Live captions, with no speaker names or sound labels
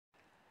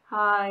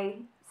Hi,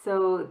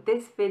 so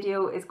this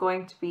video is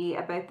going to be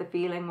about the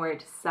feeling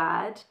word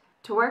sad.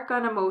 To work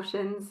on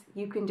emotions,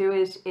 you can do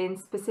it in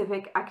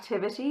specific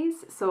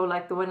activities, so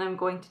like the one I'm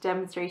going to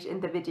demonstrate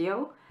in the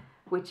video,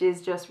 which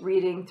is just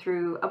reading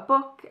through a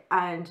book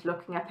and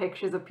looking at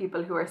pictures of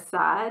people who are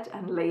sad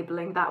and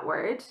labeling that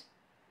word.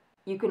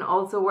 You can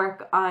also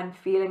work on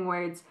feeling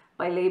words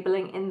by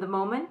labeling in the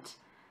moment.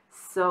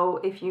 So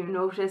if you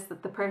notice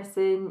that the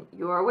person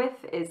you're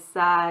with is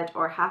sad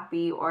or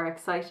happy or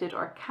excited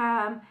or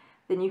calm,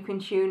 then you can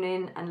tune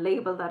in and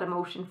label that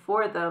emotion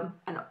for them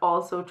and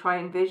also try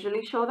and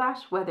visually show that,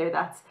 whether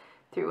that's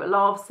through a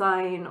love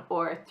sign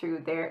or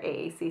through their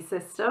AAC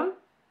system.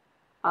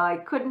 I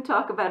couldn't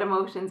talk about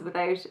emotions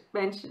without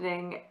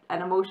mentioning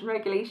an emotion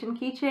regulation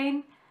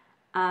keychain.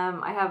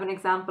 I have an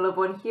example of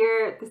one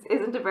here. This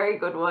isn't a very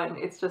good one,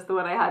 it's just the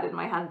one I had in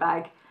my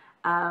handbag.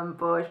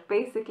 But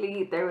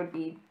basically there would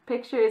be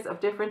pictures of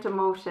different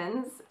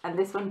emotions, and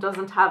this one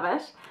doesn't have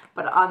it,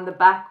 but on the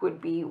back would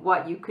be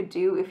what you could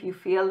do if you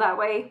feel that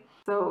way.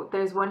 So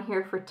there's one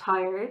here for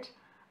tired,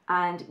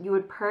 and you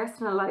would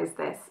personalize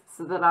this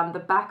so that on the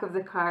back of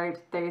the card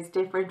there's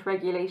different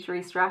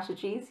regulatory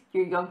strategies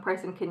your young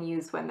person can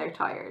use when they're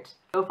tired.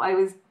 So if I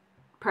was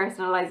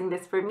personalizing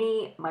this for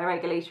me, my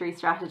regulatory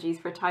strategies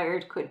for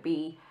tired could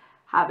be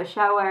have a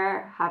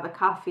shower, have a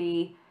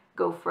coffee,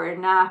 go for a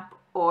nap,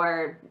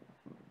 or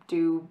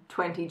do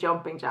 20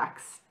 jumping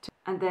jacks.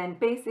 And then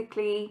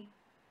basically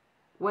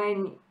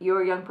when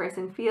your young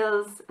person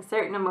feels a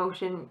certain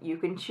emotion, you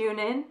can tune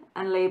in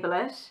and label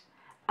it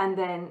and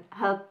then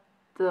help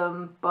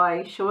them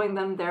by showing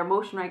them their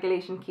emotion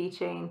regulation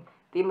keychain,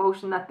 the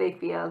emotion that they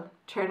feel,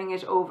 turning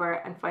it over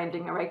and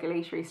finding a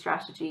regulatory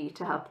strategy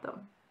to help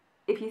them.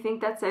 If you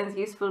think that sounds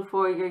useful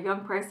for your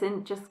young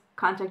person, just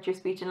contact your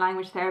speech and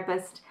language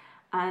therapist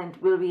and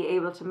we'll be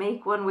able to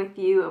make one with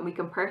you, and we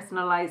can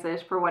personalize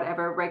it for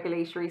whatever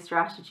regulatory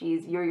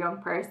strategies your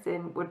young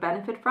person would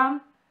benefit from.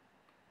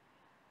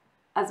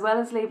 As well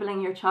as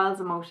labeling your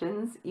child's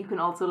emotions, you can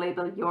also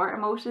label your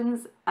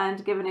emotions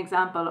and give an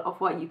example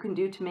of what you can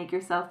do to make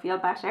yourself feel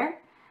better.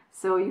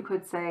 So you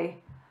could say,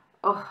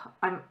 oh,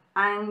 I'm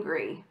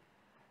angry.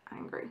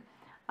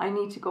 I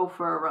need to go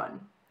for a run.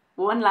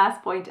 One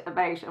last point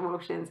about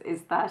emotions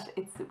is that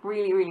it's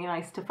really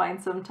nice to find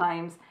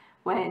sometimes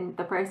when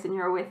the person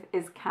you're with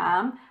is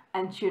calm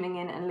and tuning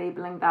in and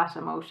labeling that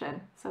emotion.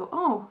 So,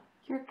 oh,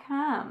 you're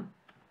calm.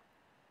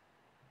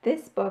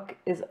 This book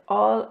is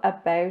all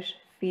about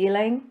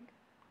feeling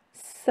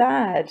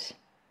sad.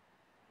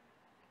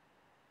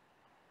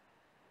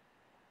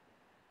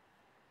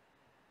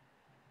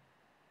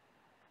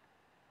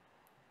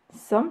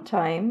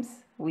 Sometimes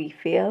we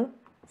feel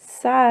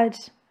sad.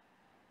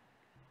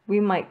 We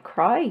might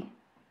cry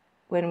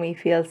when we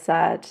feel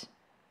sad.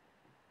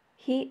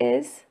 He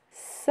is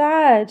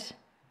sad.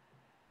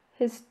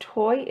 His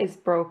toy is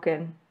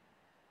broken.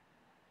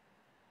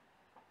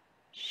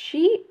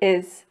 She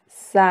is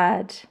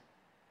sad.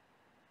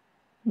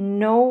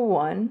 No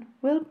one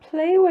will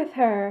play with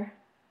her.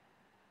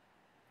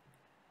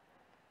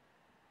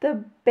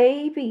 The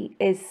baby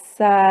is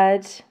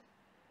sad.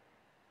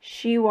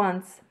 She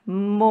wants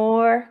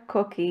more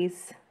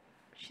cookies.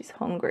 She's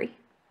hungry.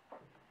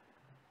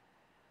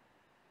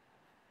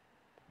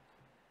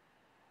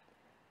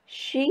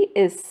 She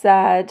is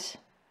sad.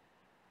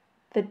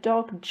 The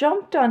dog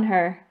jumped on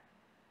her.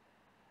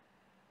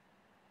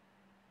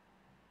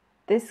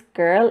 This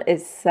girl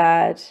is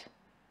sad.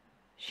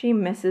 She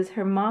misses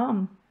her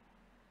mom.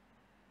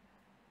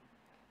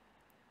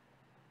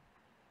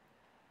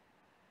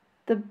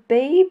 The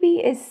baby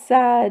is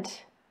sad.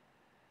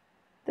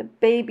 The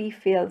baby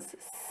feels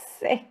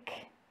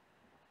sick.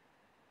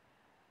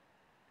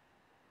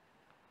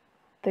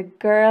 The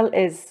girl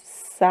is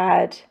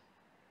sad.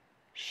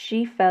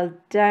 She fell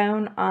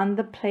down on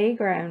the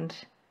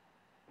playground.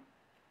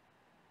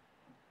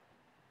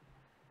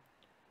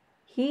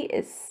 He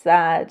is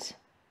sad.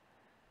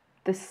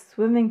 The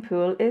swimming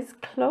pool is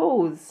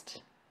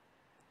closed.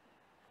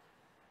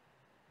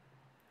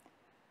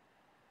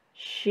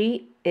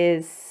 She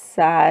is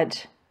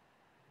sad.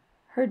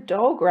 Her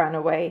dog ran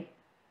away.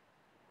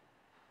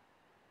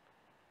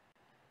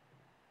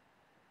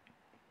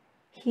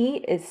 He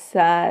is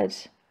sad.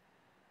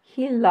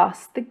 He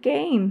lost the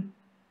game.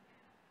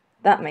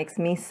 That makes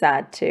me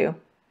sad too.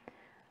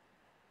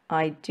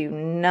 I do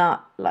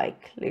not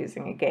like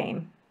losing a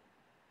game.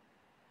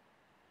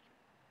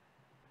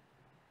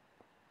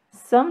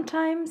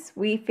 Sometimes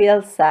we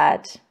feel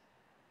sad.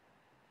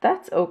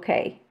 That's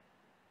okay.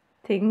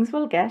 Things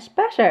will get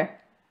better.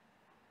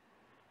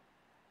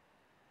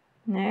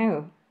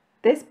 Now,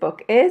 this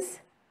book is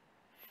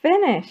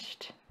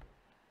finished.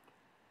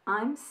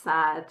 I'm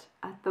sad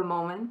at the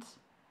moment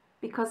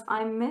because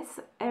I miss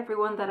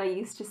everyone that I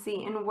used to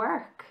see in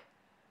work.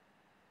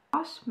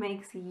 What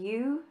makes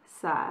you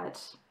sad?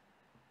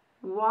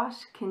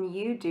 What can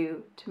you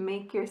do to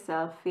make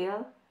yourself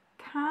feel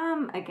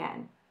calm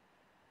again?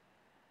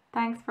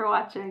 Thanks for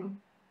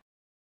watching.